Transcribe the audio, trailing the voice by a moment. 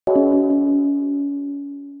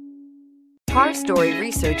Car Story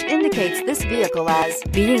research indicates this vehicle as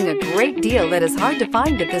being a great deal that is hard to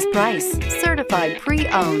find at this price. Certified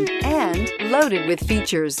pre-owned and loaded with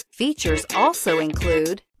features. Features also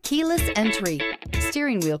include keyless entry,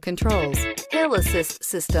 steering wheel controls, hill assist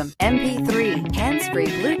system, MP3, hands-free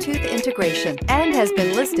Bluetooth integration, and has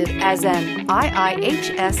been listed as an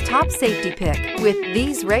IIHS top safety pick with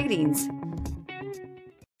these ratings.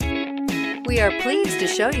 We are pleased to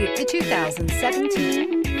show you the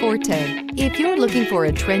 2017 Forte. If you're looking for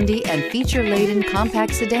a trendy and feature-laden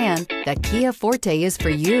compact sedan, the Kia Forte is for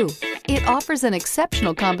you. It offers an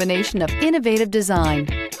exceptional combination of innovative design,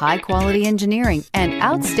 high-quality engineering, and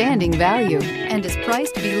outstanding value, and is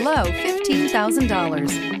priced below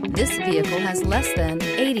 $15,000. This vehicle has less than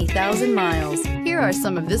 80,000 miles. Here are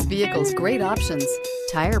some of this vehicle's great options: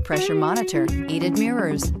 tire pressure monitor, heated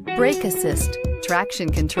mirrors, brake assist, traction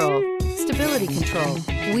control, stability control,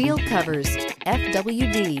 wheel covers,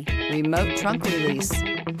 FWD, remote trunk release,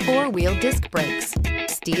 four-wheel disc brakes,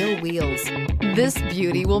 steel wheels. This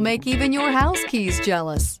beauty will make even your house keys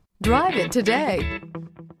jealous. Drive it today.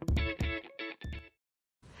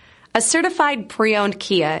 A certified pre-owned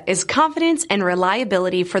Kia is confidence and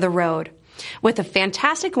reliability for the road. With a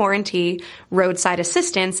fantastic warranty, roadside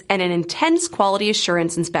assistance, and an intense quality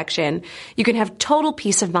assurance inspection, you can have total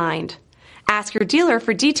peace of mind. Ask your dealer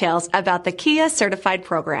for details about the Kia Certified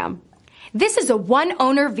Program. This is a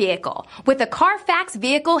one-owner vehicle with a Carfax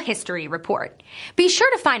Vehicle History Report. Be sure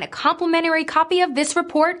to find a complimentary copy of this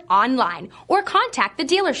report online or contact the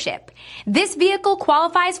dealership. This vehicle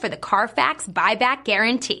qualifies for the Carfax Buyback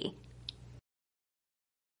Guarantee.